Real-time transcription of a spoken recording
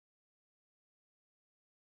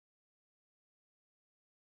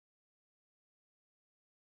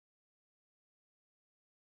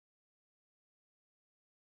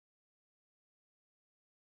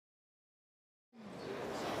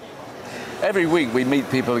Every week we meet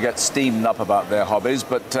people who get steamed up about their hobbies,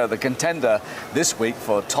 but the contender this week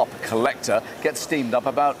for top collector gets steamed up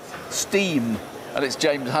about steam, and it's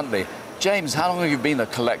James Huntley. James, how long have you been a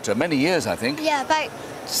collector? Many years, I think. Yeah, about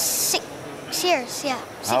 6 years, yeah.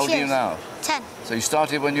 6 How old years. are you now? 10. So you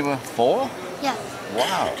started when you were 4? Yeah.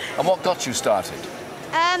 Wow. And what got you started?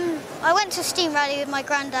 I went to a steam rally with my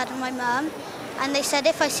granddad and my mum, and they said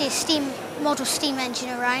if I see a model steam engine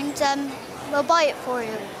around, we'll buy it for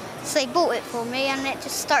you. So they bought it for me, and it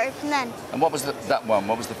just started from then. And what was that one?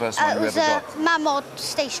 What was the first one you ever got? It was a Mamod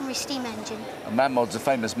stationary steam engine. And Mamod's a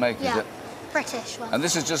famous maker, is Yeah, it? British one. And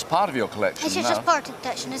this is just part of your collection This is now? just part of the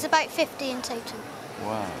collection. There's about 50 in total.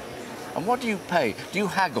 Wow. And what do you pay? Do you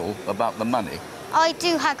haggle about the money? I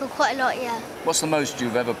do haggle quite a lot, yeah. What's the most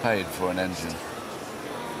you've ever paid for an engine?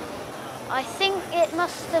 I think it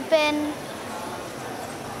must have been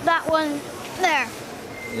that one there.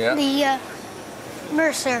 Yeah? The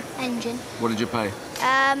Mercer engine. What did you pay?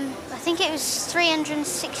 I think it was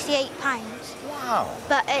 £368. Wow.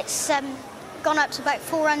 But it's gone up to about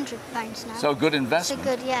 £400 now. So a good It's a investment.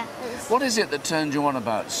 good, yeah. What is it that turned you on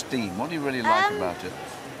about steam? What do you really like about it?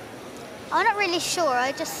 I'm not really sure.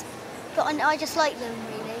 I just like them,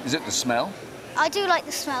 really. Is it the smell? I do like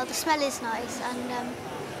the smell. The smell is nice, and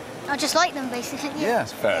I just like them, basically.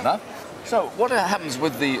 Yes, fair enough. So what happens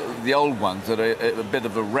with the old ones that are a bit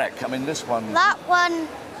of a wreck? I mean, this one... That one,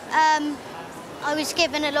 I was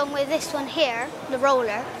given along with this one here, the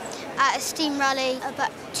roller, at a steam rally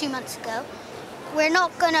about 2 months ago.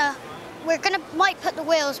 Might put the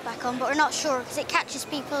wheels back on, but we're not sure because it catches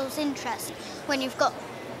people's interest when you've got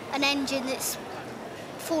an engine that's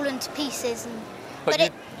fallen to pieces.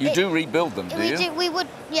 But you do rebuild them, do you? We would,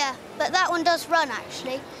 yeah. But that one does run,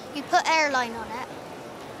 actually. You put airline on it,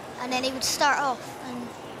 and then he would start off. And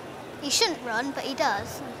he shouldn't run, but he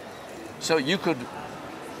does. So you could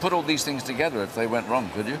put all these things together if they went wrong,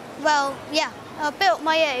 could you? Well, yeah. I built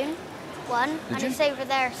my own one, Did and you? it's over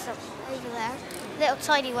there, little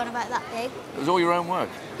tiny one about that big. It was all your own work?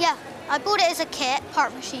 Yeah, I bought it as a kit,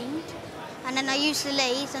 part machined, and then I used the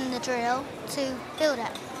lathe and the drill to build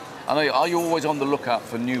it. Are you always on the lookout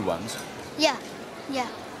for new ones? Yeah, yeah.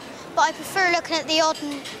 But I prefer looking at the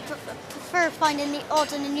finding the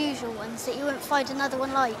odd and unusual ones that you won't find another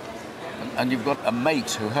one like. And you've got a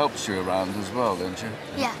mate who helps you around as well, don't you?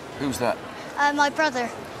 Yeah. Who's that? My brother.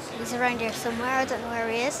 He's around here somewhere. I don't know where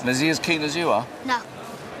he is. And is he as keen as you are? No,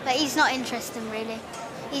 but he's not interested, really.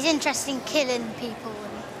 He's interested in killing people.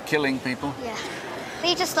 Killing people? Yeah.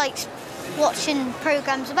 He just likes watching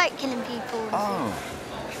programmes about killing people. Oh.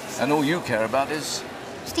 And all you care about is?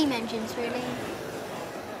 Steam engines, really.